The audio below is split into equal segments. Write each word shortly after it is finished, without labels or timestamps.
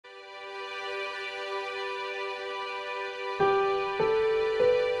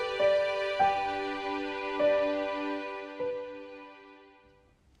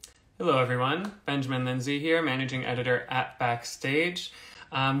Hello, everyone. Benjamin Lindsay here, managing editor at Backstage.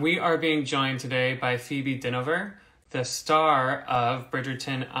 We are being joined today by Phoebe Dynevor, the star of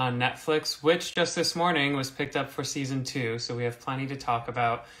Bridgerton on Netflix, which just this morning was picked up for season 2. So we have plenty to talk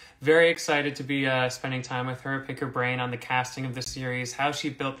about. Very excited to be spending time with her, pick her brain on the casting of the series, how she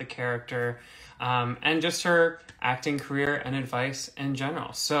built the character, and just her acting career and advice in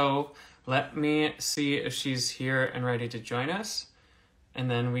general. So let me see if she's here and ready to join us, and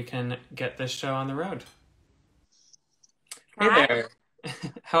then we can get this show on the road. Hey Hi. there.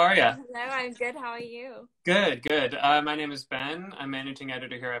 How are you? Hello, I'm good. How are you? Good, good. My name is Ben. I'm managing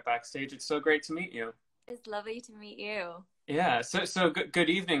editor here at Backstage. It's so great to meet you. It's lovely to meet you. Yeah, so good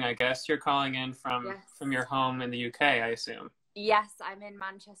evening, I guess. You're calling in Yes. from your home in the UK, I assume. Yes, I'm in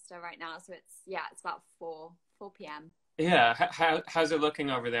Manchester right now, so it's about 4 p.m. Yeah, how's it looking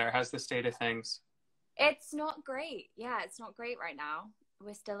over there? How's the state of things? It's not great. Yeah, it's not great right now.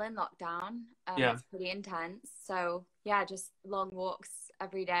 We're still in lockdown. Yeah. It's pretty intense. So yeah, just long walks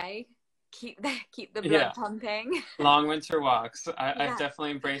every day. Keep the Yeah. blood pumping. Long winter walks. I've Yeah. definitely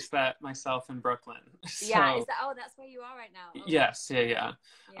embraced that myself in Brooklyn. Yeah, So, that's where you are right now. Oh, yes, yeah.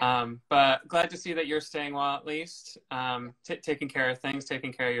 yeah. But glad to see that you're staying well, at least. Taking care of things,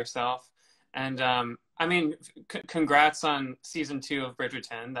 taking care of yourself. And I mean, congrats on season 2 of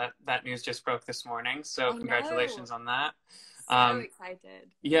Bridgerton. That news just broke this morning. So I know. congratulations on that. So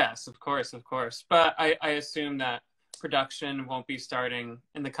excited. Yes, of course, of course. But I assume that production won't be starting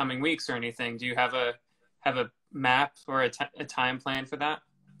in the coming weeks or anything. Do you have a map or a time plan for that?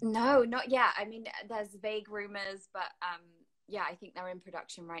 No, not yet. I mean, there's vague rumors, but yeah, I think they're in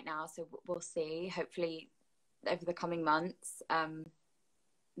production right now, so we'll see. Hopefully, over the coming months,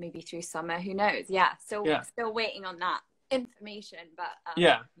 maybe through summer. Who knows? Yeah, still waiting on that information, but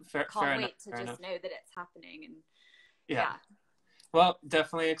Yeah, can't fair wait enough, to just know that it's happening. And yeah. yeah. Well,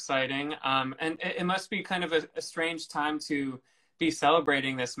 definitely exciting. And it must be kind of a strange time to be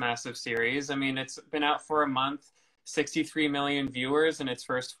celebrating this massive series. I mean, it's been out for a month, 63 million viewers in its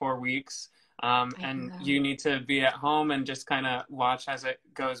first 4 weeks. And you need to be at home and just kind of watch as it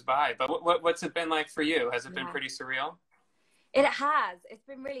goes by. But what's it been like for you? Has it been pretty surreal? It has. It's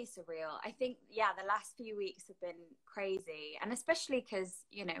been really surreal. I think, yeah, the last few weeks have been crazy. And especially because,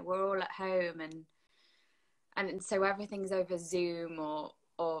 you know, we're all at home and so everything's over Zoom or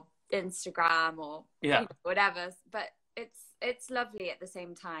Instagram or you know, whatever. But it's lovely at the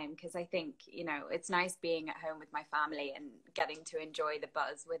same time because I think, you know, it's nice being at home with my family and getting to enjoy the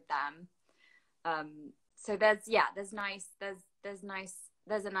buzz with them. So there's a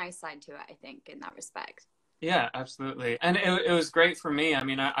nice side to it, I think, in that respect. Yeah, absolutely. And it was great for me. I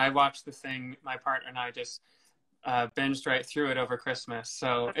mean, I watched the thing, my partner and I just binged right through it over Christmas.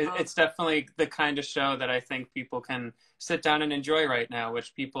 So it's definitely the kind of show that I think people can sit down and enjoy right now,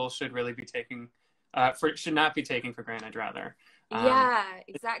 which people should really be taking, should not be taking for granted, rather. Yeah,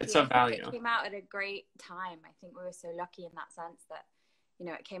 exactly. It's of value. It came out at a great time. I think we were so lucky in that sense that, you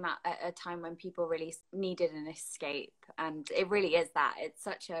know, it came out at a time when people really needed an escape. And it really is that. It's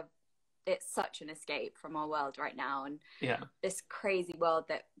such an escape from our world right now, and this crazy world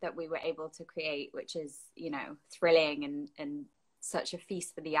that we were able to create, which is, you know, thrilling and such a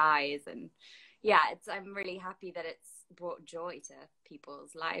feast for the eyes. And yeah, I'm really happy that it's brought joy to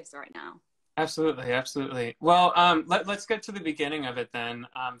people's lives right now. Absolutely. Well, let's get to the beginning of it then.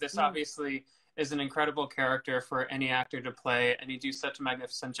 This obviously is an incredible character for any actor to play, and you do such a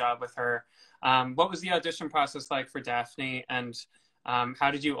magnificent job with her. What was the audition process like for Daphne, and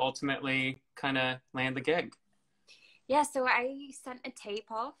how did you ultimately kind of land the gig? Yeah, so I sent a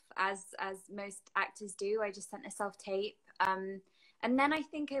tape off, as most actors do. I just sent a self-tape. And then I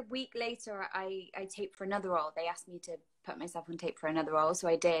think a week later, I taped for another role. They asked me to put myself on tape for another role, so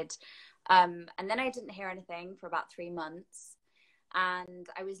I did. And then I didn't hear anything for about 3 months. And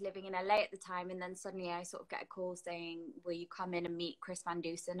I was living in LA at the time, and then suddenly I sort of get a call saying, will you come in and meet Chris Van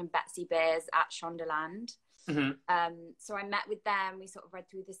Dusen and Betsy Beers at Shondaland? So I met with them, we sort of read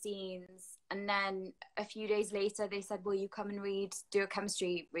through the scenes, and then a few days later they said, will you come and do a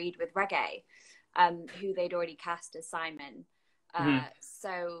chemistry read with Reggae, who they'd already cast as Simon.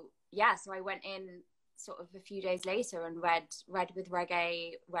 So I went in sort of a few days later and read with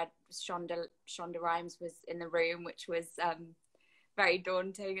Reggae. Shonda Rhimes was in the room, which was very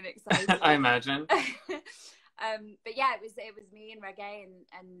daunting and exciting. I imagine. But yeah, it was me and Reggae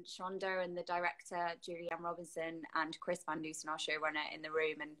and Shonda and the director Julianne Robinson and Chris Van Dusen, our showrunner, in the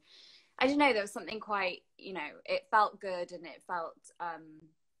room. And I don't know, there was something quite, you know, it felt good, and it felt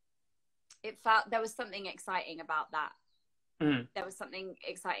there was something exciting about that Mm. there was something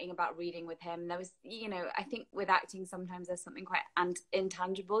exciting about reading with him. There was, you know, I think with acting sometimes there's something quite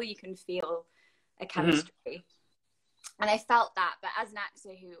intangible. You can feel a chemistry. And I felt that, but as an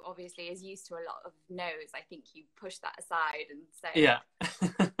actor who obviously is used to a lot of no's, I think you push that aside and say, Yeah.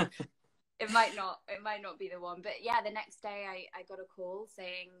 it might not be the one. But yeah, the next day I got a call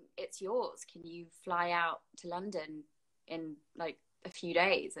saying, it's yours. Can you fly out to London in like a few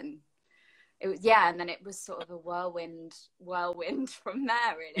days? And it was, yeah, and then it was sort of a whirlwind from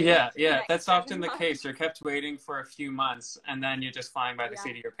there, really. Yeah. That's often the case. You're kept waiting for a few months, and then you're just flying by the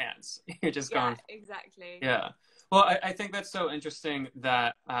seat of your pants. You're just going. Exactly. Yeah. Well, I think that's so interesting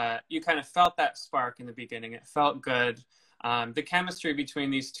that you kind of felt that spark in the beginning. It felt good. The chemistry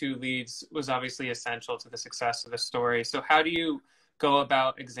between these two leads was obviously essential to the success of the story. So how do you go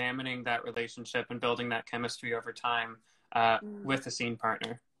about examining that relationship and building that chemistry over time with a scene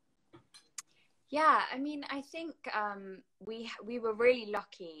partner? Yeah, I mean, I think we were really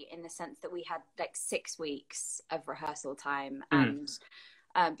lucky in the sense that we had like 6 weeks of rehearsal time and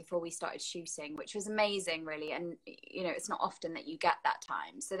before we started shooting, which was amazing, really. And you know, it's not often that you get that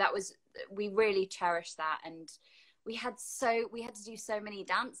time, so we really cherished that. And we had to do so many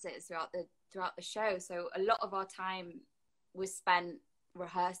dances throughout the show, so a lot of our time was spent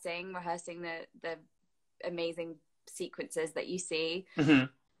rehearsing the amazing sequences that you see.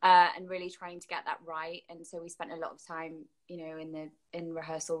 And really trying to get that right. And so we spent a lot of time, you know, in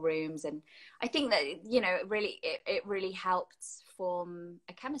rehearsal rooms. And I think that, you know, it really helped form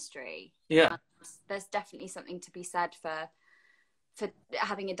a chemistry. Yeah. And there's definitely something to be said for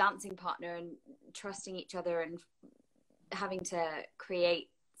having a dancing partner and trusting each other and having to create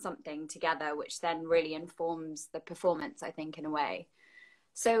something together, which then really informs the performance, I think, in a way.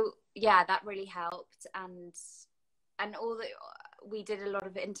 So yeah, that really helped. And we did a lot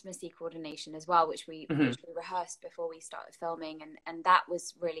of intimacy coordination as well, which we rehearsed before we started filming, and that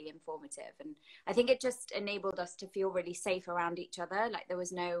was really informative. And I think it just enabled us to feel really safe around each other. Like there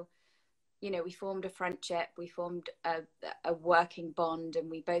was no, you know, we formed a friendship, we formed a working bond, and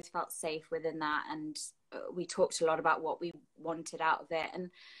we both felt safe within that. And we talked a lot about what we wanted out of it.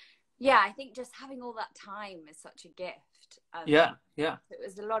 And yeah, I think just having all that time is such a gift. Yeah. It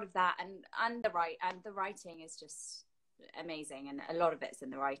was a lot of that, and the writing is just amazing, and a lot of it's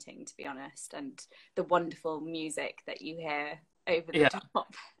in the writing, to be honest, and the wonderful music that you hear over the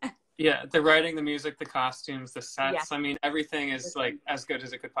top. Yeah, the writing, the music, the costumes, the sets. I mean, everything is like as good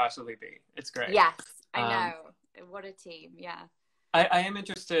as it could possibly be. It's great. Yes, I know. What a team. Yeah. I am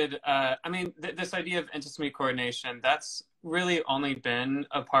interested. I mean, this idea of intimacy coordination, that's really only been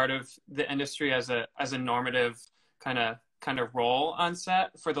a part of the industry as a normative kind of role on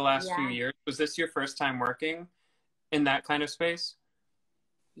set for the last few years. Was this your first time working in that kind of space?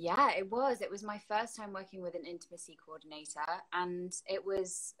 Yeah, it was my first time working with an intimacy coordinator, and it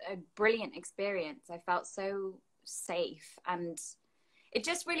was a brilliant experience. I felt so safe, and it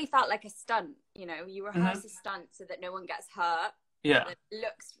just really felt like a stunt. You know, you rehearse a stunt so that no one gets hurt. Yeah, that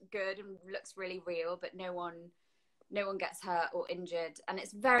looks good and looks really real, but no one gets hurt or injured. And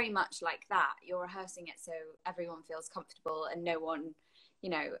it's very much like that. You're rehearsing it so everyone feels comfortable, and no one, you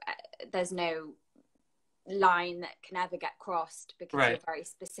know, there's no line that can ever get crossed, because you're very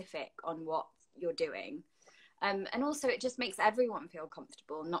specific on what you're doing. And also it just makes everyone feel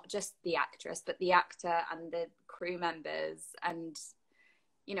comfortable, not just the actress, but the actor and the crew members. And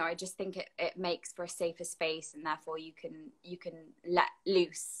you know, I just think it makes for a safer space, and therefore you can let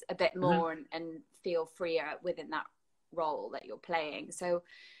loose a bit more and feel freer within that role that you're playing. So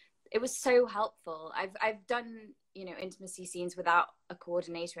it was so helpful. I've done, you know, intimacy scenes without a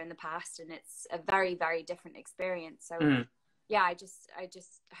coordinator in the past, and it's a very, very different experience. So yeah, I just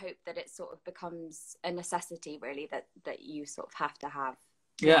hope that it sort of becomes a necessity, really, that you sort of have to have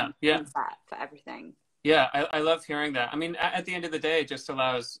for everything. Yeah, I love hearing that. I mean, at the end of the day, it just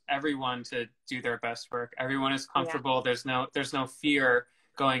allows everyone to do their best work. Everyone is comfortable. Yeah. There's no fear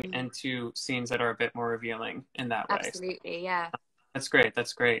going into scenes that are a bit more revealing in that way. Absolutely, yeah. That's great.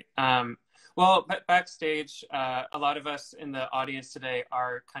 That's great. Well, backstage, a lot of us in the audience today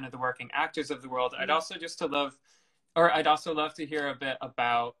are kind of the working actors of the world. I'd also love to hear a bit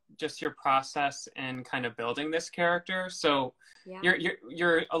about just your process in kind of building this character. So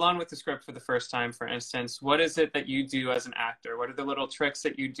you're along with the script for the first time, for instance. What is it that you do as an actor? What are the little tricks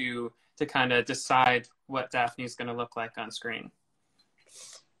that you do to kind of decide what Daphne's going to look like on screen?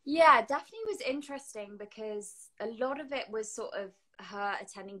 Yeah, Daphne was interesting because a lot of it was sort of her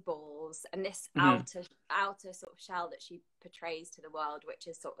attending balls and this outer sort of shell that she portrays to the world, which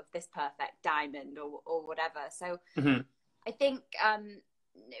is sort of this perfect diamond or whatever. So I think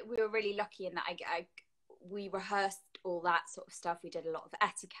we were really lucky in that we rehearsed all that sort of stuff. We did a lot of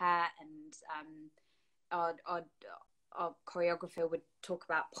etiquette, and our choreographer would talk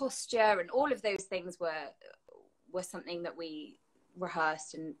about posture, and all of those things were something that we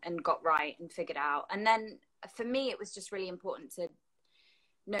rehearsed and got right and figured out. And then for me, it was just really important to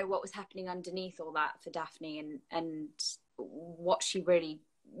know what was happening underneath all that for Daphne, and what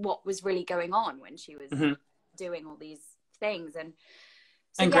was really going on when she was doing all these things. And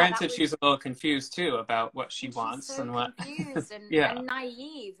so, and granted, she's a little confused too about what she wants, so and what confused and, yeah. and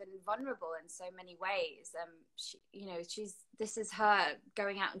naive and vulnerable in so many ways. This is her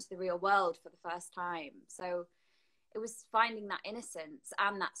going out into the real world for the first time. So it was finding that innocence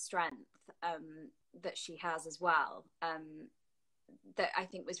and that strength that she has as well, that I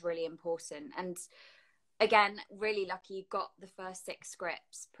think was really important. And again, really lucky, got the first 6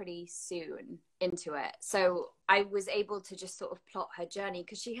 scripts pretty soon into it. So I was able to just sort of plot her journey,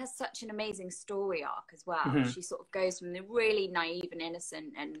 because she has such an amazing story arc as well. She sort of goes from the really naive and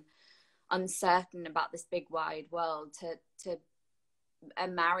innocent and uncertain about this big wide world to a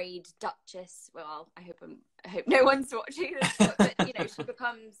married duchess. Well, I hope no one's watching this, but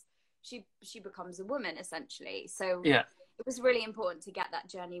she becomes a woman essentially. So yeah. It was really important to get that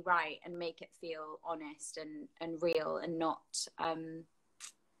journey right and make it feel honest and real, and not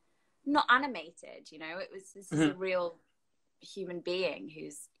animated. This is a real human being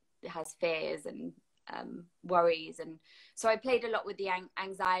has fears and worries, and so I played a lot with the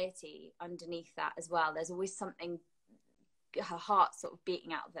anxiety underneath that as well. There's always something, her heart sort of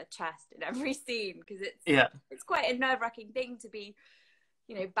beating out of her chest in every scene, because it's quite a nerve-wracking thing to be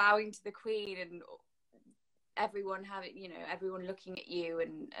bowing to the Queen, and everyone looking at you,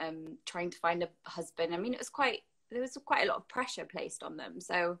 and trying to find a husband. I mean, there was quite a lot of pressure placed on them.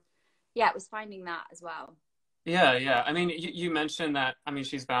 So yeah, it was finding that as well. Yeah. I mean, you mentioned that, I mean,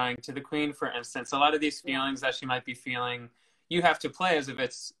 she's bowing to the Queen, for instance. A lot of these feelings that she might be feeling, you have to play as if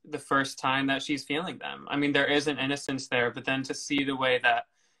it's the first time that she's feeling them. I mean, there is an innocence there, but then to see the way that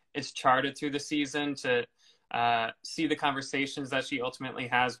it's charted through the season, to see the conversations that she ultimately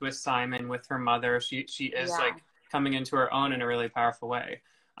has with Simon, with her mother, she is like coming into her own in a really powerful way.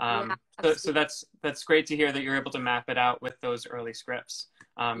 So that's great to hear that you're able to map it out with those early scripts.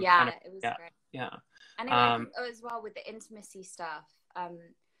 It was great. Yeah. And I think as well with the intimacy stuff,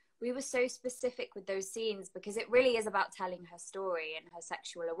 we were so specific with those scenes, because it really is about telling her story and her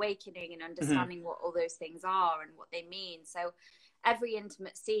sexual awakening, and understanding what all those things are and what they mean. So every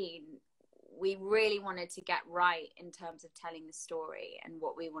intimate scene, we really wanted to get right in terms of telling the story and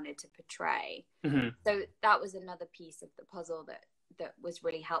what we wanted to portray. So that was another piece of the puzzle that was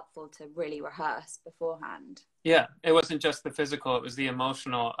really helpful to really rehearse beforehand. Yeah, it wasn't just the physical, it was the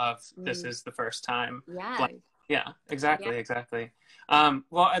emotional of this is the first time. Yeah, exactly.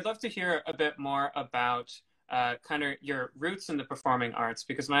 Well, I'd love to hear a bit more about kind of your roots in the performing arts,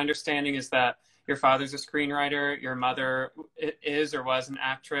 because my understanding is that your father's a screenwriter, your mother is or was an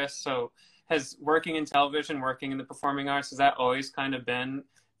actress. So has working in television, working in the performing arts, has that always kind of been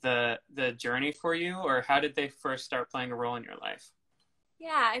the journey for you, or how did they first start playing a role in your life?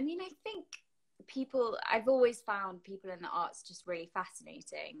 Yeah, I mean, I think I've always found people in the arts just really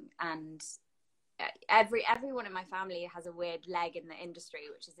fascinating, and everyone in my family has a weird leg in the industry,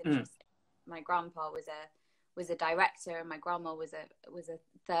 which is interesting. My grandpa was a director, and my grandma was a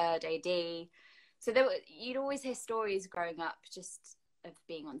third AD. So you'd always hear stories growing up just of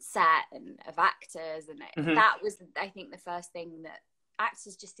being on set and of actors, and that was, I think, the first thing, that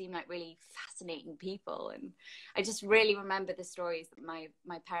actors just seem like really fascinating people. And I just really remember the stories that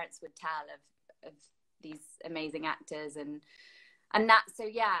my parents would tell of these amazing actors, and that. So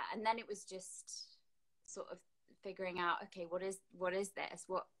yeah, and then it was just sort of figuring out, okay, what is this?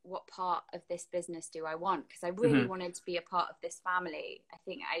 What part of this business do I want? Because I really wanted to be a part of this family. I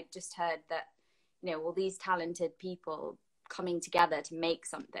think I just heard that, all these talented people coming together to make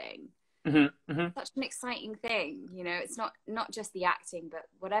something. Such an exciting thing. It's not just the acting, but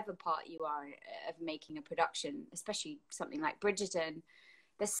whatever part you are of making a production, especially something like Bridgerton.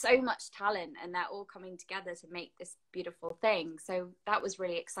 There's so much talent, and they're all coming together to make this beautiful thing. So that was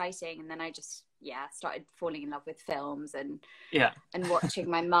really exciting. And then I just started falling in love with films and watching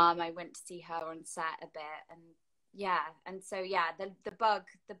my mum. I went to see her on set a bit, and so the bug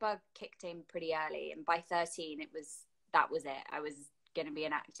kicked in pretty early, and by 13 that was it. I was going to be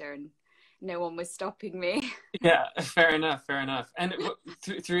an actor, and no one was stopping me. Yeah, fair enough. And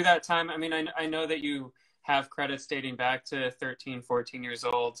through that time, I mean, I know that you have credits dating back to 13, 14 years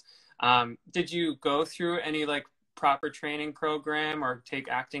old. Did you go through any like proper training program or take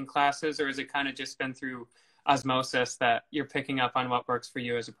acting classes, or has it kind of just been through osmosis that you're picking up on what works for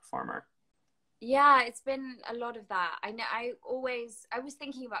you as a performer? Yeah, it's been a lot of that. I know I was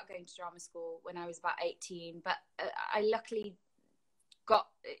thinking about going to drama school when I was about 18, but I luckily got,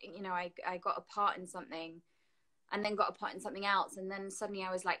 I got a part in something and then got a part in something else. And then suddenly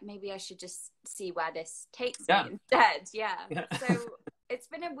I was like, maybe I should just see where this takes me Yeah. instead. Yeah. Yeah. So it's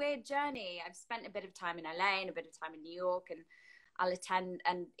been a weird journey. I've spent a bit of time in LA and a bit of time in New York, and I'll attend,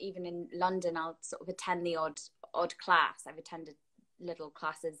 and even in London, I'll sort of attend the odd class. I've attended little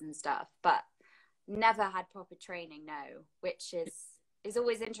classes and stuff, but never had proper training, no, which is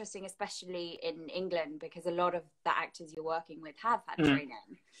always interesting, especially in England, because a lot of the actors you're working with have had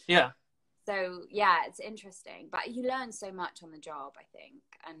training. Yeah. So yeah, it's interesting, but you learn so much on the job, I think.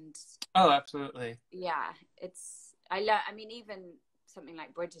 And oh, absolutely. Yeah, I mean, even something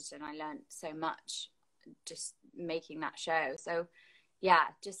like Bridgerton, I learned so much just making that show. So yeah,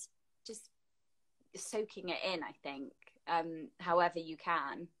 just soaking it in, I think, however you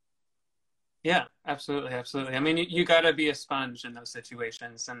can. Yeah, absolutely, absolutely. I mean, you got to be a sponge in those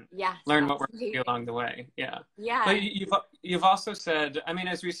situations and Yes, learn absolutely. what works for you along the way. Yeah. Yeah. But you've also said, I mean,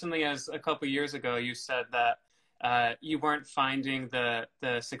 as recently as a couple of years ago, you said that you weren't finding the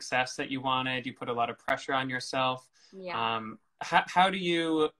success that you wanted. You put a lot of pressure on yourself. Yeah. How do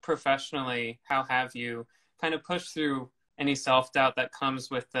you professionally, how have you kind of pushed through any self-doubt that comes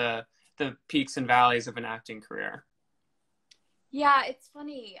with the peaks and valleys of an acting career? Yeah, it's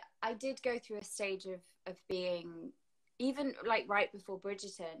funny. I did go through a stage of being, even like right before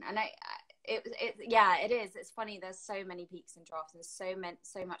Bridgerton, and it is. It's funny. There's so many peaks and troughs, and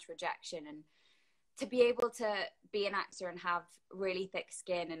so much rejection, and to be able to be an actor and have really thick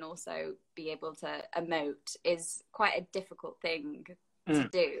skin and also be able to emote is quite a difficult thing to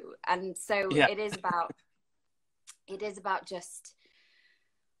do. And so Yeah. it is about just,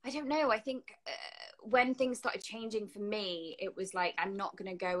 I don't know. I think when things started changing for me, it was like, I'm not going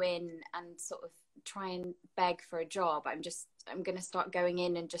to go in and sort of try and beg for a job. I'm going to start going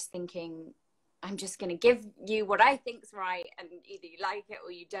in and just thinking, I'm just going to give you what I think's right, and either you like it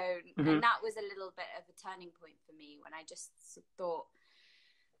or you don't. And that was a little bit of a turning point for me, when I just thought,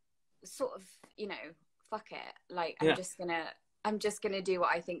 sort of, fuck it. Like, I'm just gonna do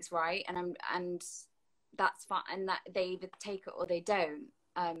what I think's right, and that's fine. And that they either take it or they don't.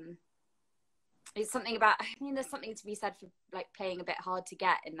 It's something about, I mean, there's something to be said for like playing a bit hard to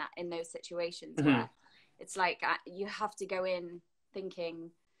get in those situations where it's like you have to go in thinking,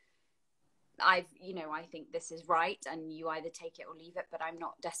 I think this is right, and you either take it or leave it, but I'm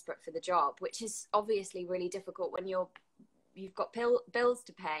not desperate for the job, which is obviously really difficult when you've got bills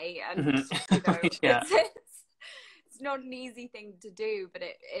to pay, and Yeah. it's not an easy thing to do, but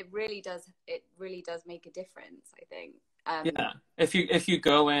it really does make a difference, I think. Yeah, if you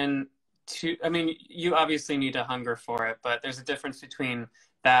go in to, I mean, you obviously need a hunger for it, but there's a difference between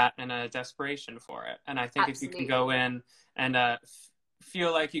that and a desperation for it. And I think Absolutely. if you can go in and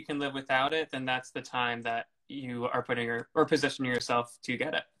feel like you can live without it, then that's the time that you are putting or positioning yourself to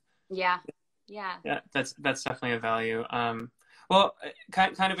get it. Yeah. That's definitely a value. Well,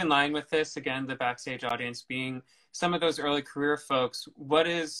 kind of in line with this, again, the Backstage audience being some of those early career folks, what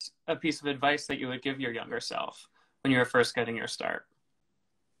is a piece of advice that you would give your younger self when you were first getting your start?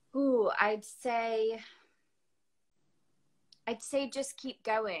 Ooh, I'd say just keep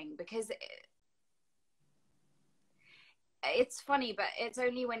going, because it's funny, but it's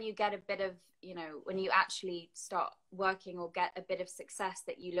only when you get a bit of, when you actually start working or get a bit of success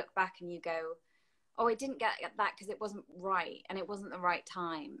that you look back and you go, oh, I didn't get that because it wasn't right, and it wasn't the right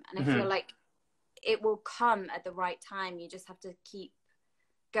time. And I feel like it will come at the right time. You just have to keep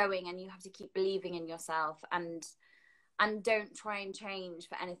going, and you have to keep believing in yourself, and don't try and change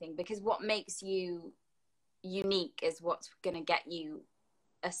for anything, because what makes you unique is what's going to get you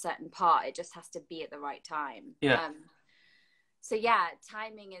a certain part. It just has to be at the right time. So yeah,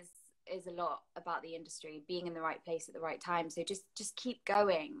 timing is a lot about the industry, being in the right place at the right time. So just keep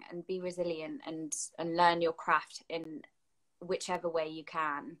going and be resilient, and learn your craft in whichever way you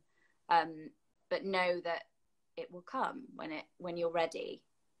can, but know that it will come when you're ready.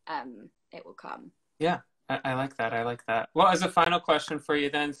 It will come. I like that. I like that. Well, as a final question for you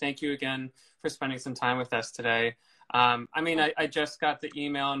then, thank you again for spending some time with us today. I mean, I just got the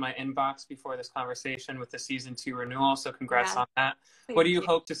email in my inbox before this conversation with the season 2 renewal, so congrats on that. What do you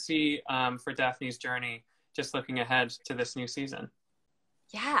hope to see for Daphne's journey, just looking ahead to this new season?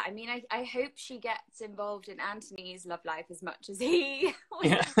 Yeah, I mean, I hope she gets involved in Anthony's love life as much as he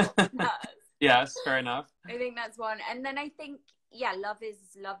does. Yes, fair enough. I think that's one. And then I think, love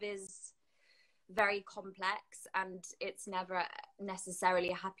is very complex, and it's never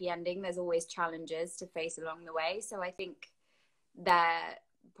necessarily a happy ending. There's always challenges to face along the way. So I think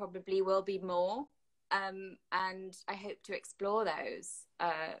probably will be more. And I hope to explore those.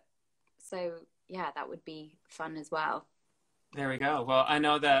 So yeah, that would be fun as well. There we go. Well, I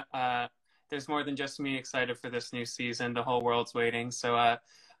know that there's more than just me excited for this new season. The whole world's waiting. So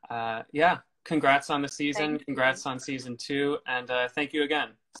yeah, congrats on the season. Congrats on season 2. And thank you again.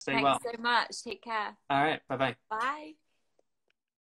 Stay well. Thanks so much. Take care. All right. Bye-bye. Bye.